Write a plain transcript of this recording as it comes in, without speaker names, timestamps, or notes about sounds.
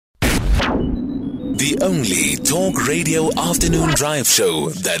The only talk radio afternoon drive show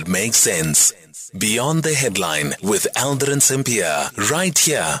that makes sense. Beyond the headline with Lirandzu Themba, right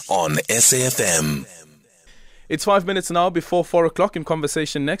here on SAFM. It's 5 minutes now before 4 o'clock. In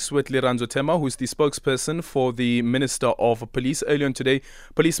conversation next with Lirandzu Themba, who's the spokesperson for the Minister of Police. Earlier on today,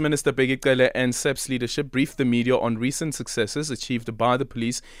 Police Minister Bheki Cele and SAPS leadership briefed the media on recent successes achieved by the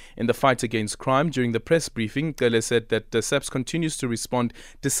police in the fight against crime. During the press briefing, Cele said that the SAPS continues to respond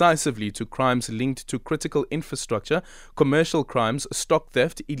decisively to crimes linked to critical infrastructure, commercial crimes, stock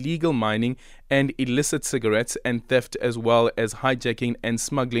theft, illegal mining, and illicit cigarettes and theft, as well as hijacking and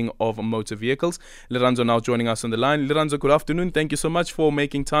smuggling of motor vehicles. Lirandzu now joining us on the line. Lirandzu, good afternoon. Thank you so much for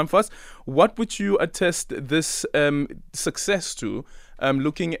making time for us. What would you attest this success to,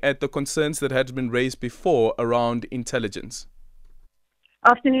 looking at the concerns that had been raised before around intelligence?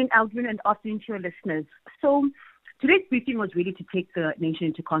 Afternoon, Aldrin, and afternoon to your listeners. So today's briefing was really to take the nation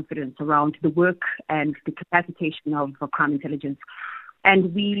into confidence around the work and the capacitation of crime intelligence.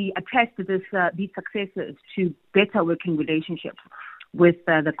 And we attest to these successes to better working relationships with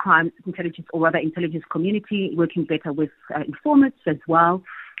the crime intelligence, or rather intelligence community, working better with informants as well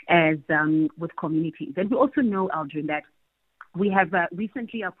as with communities. And we also know, Aldrin, that we have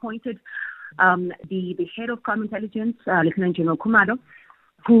recently appointed the head of crime intelligence, Lieutenant General Khumalo,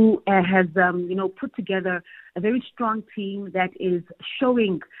 who has put together a very strong team that is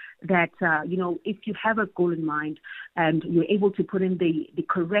showing that, if you have a goal in mind and you're able to put in the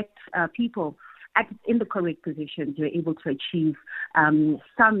correct people in the correct positions, you're able to achieve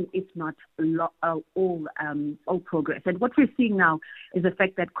some, if not all progress. And what we're seeing now is the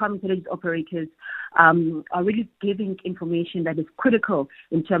fact that crime intelligence operators are really giving information that is critical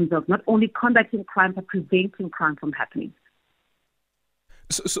in terms of not only combating crime, but preventing crime from happening.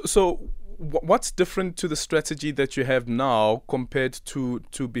 So what's different to the strategy that you have now compared to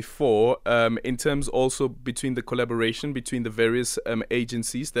before, in terms also between the collaboration between the various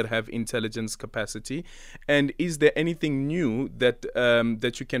agencies that have intelligence capacity? And is there anything new that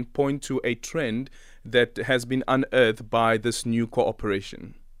you can point to, a trend that has been unearthed by this new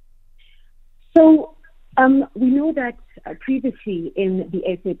cooperation? So we know that previously in the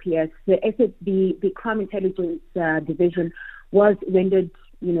SAPS, the crime intelligence division was rendered,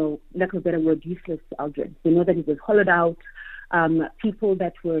 lack of a better word, useless, Aldrin. We know that it was hollowed out. People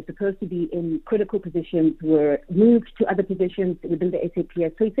that were supposed to be in critical positions were moved to other positions within the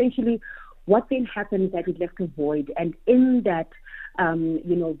SAPS. So essentially, what then happened is that it left a void. And in that,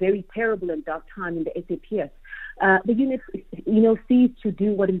 very terrible and dark time in the SAPS, the unit, ceased to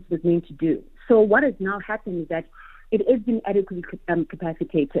do what it was meant to do. So what has now happened is that it has been adequately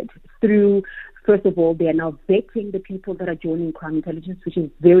capacitated through, first of all, they are now vetting the people that are joining crime intelligence, which is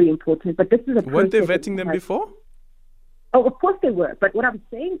very important. But this is a weren't they vetting them before? Oh, of course they were. But what I'm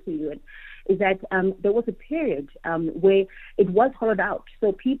saying to you is that there was a period where it was hollowed out.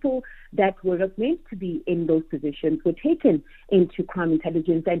 So people that were not meant to be in those positions were taken into crime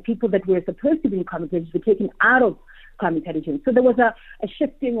intelligence, and people that were supposed to be in crime intelligence were taken out of crime intelligence. So there was a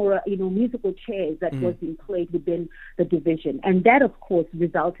shifting or musical chairs that was being played within the division. And that, of course,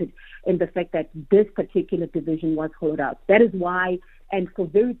 resulted in the fact that this particular division was hollowed out. That is why, and for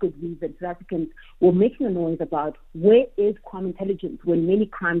very good reason, South Africans were making a noise about where is crime intelligence when many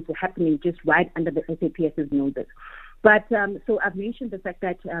crimes were happening just right under the SAPS's noses. But so I've mentioned the fact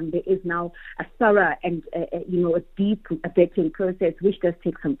that there is now a thorough and a deep vetting process, which does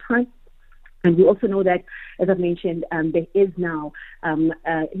take some time. And we also know that, as I've mentioned, there is now,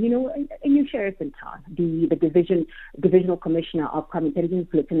 a new sheriff in town, the divisional commissioner of crime intelligence,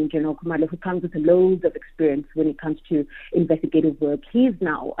 Lieutenant General Khumalo, who comes with loads of experience when it comes to investigative work. He's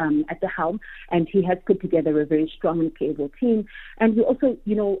now at the helm, and he has put together a very strong and capable team. And we also,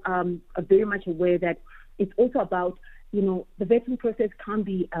 are very much aware that it's also about, the vetting process can't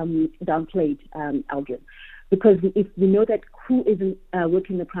be downplayed, Aldrin. Because if we know that who isn't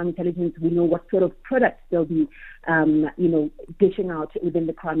working in the crime intelligence, we know what sort of products they'll be, dishing out within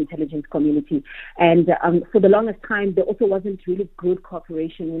the crime intelligence community. And for the longest time, there also wasn't really good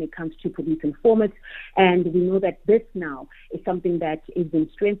cooperation when it comes to police informants. And we know that this now is something that is being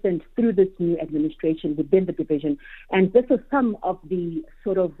strengthened through this new administration within the division. And this is some of the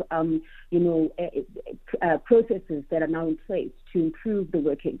sort of, processes that are now in place to improve the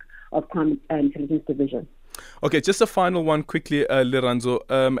working of crime intelligence division. Okay, just a final one quickly, Lirandzu.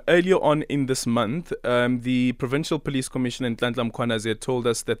 Earlier on in this month, the Provincial Police Commissioner in Nhlanhla Mkhwanazi told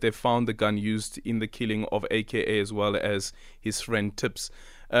us that they found the gun used in the killing of AKA as well as his friend Tips.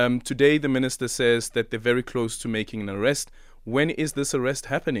 Today, the minister says that they're very close to making an arrest. When is this arrest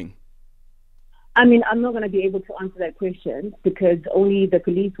happening? I mean, I'm not going to be able to answer that question because only the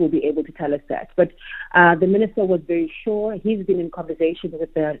police will be able to tell us that. But the minister was very sure. He's been in conversation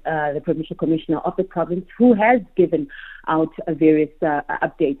with the provincial commissioner of the province, who has given out various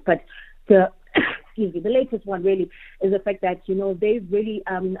updates. But excuse me, the latest one really is the fact that, they've really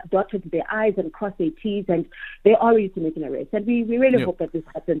dotted their I's and crossed their T's, and they are ready to make an arrest. And we really hope that this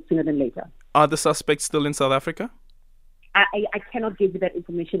happens sooner than later. Are the suspects still in South Africa? I cannot give you that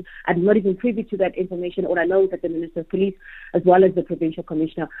information. I'm not even privy to that information. All I know is that the Minister of Police, as well as the Provincial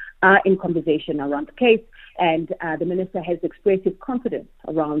Commissioner, are in conversation around the case, and the Minister has expressed his confidence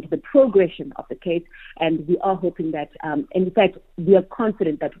around the progression of the case, and we are hoping that, in fact, we are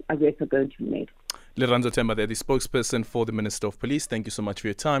confident that arrests are going to be made. Lirandzu Themba, the spokesperson for the Minister of Police. Thank you so much for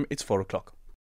your time. It's 4 o'clock.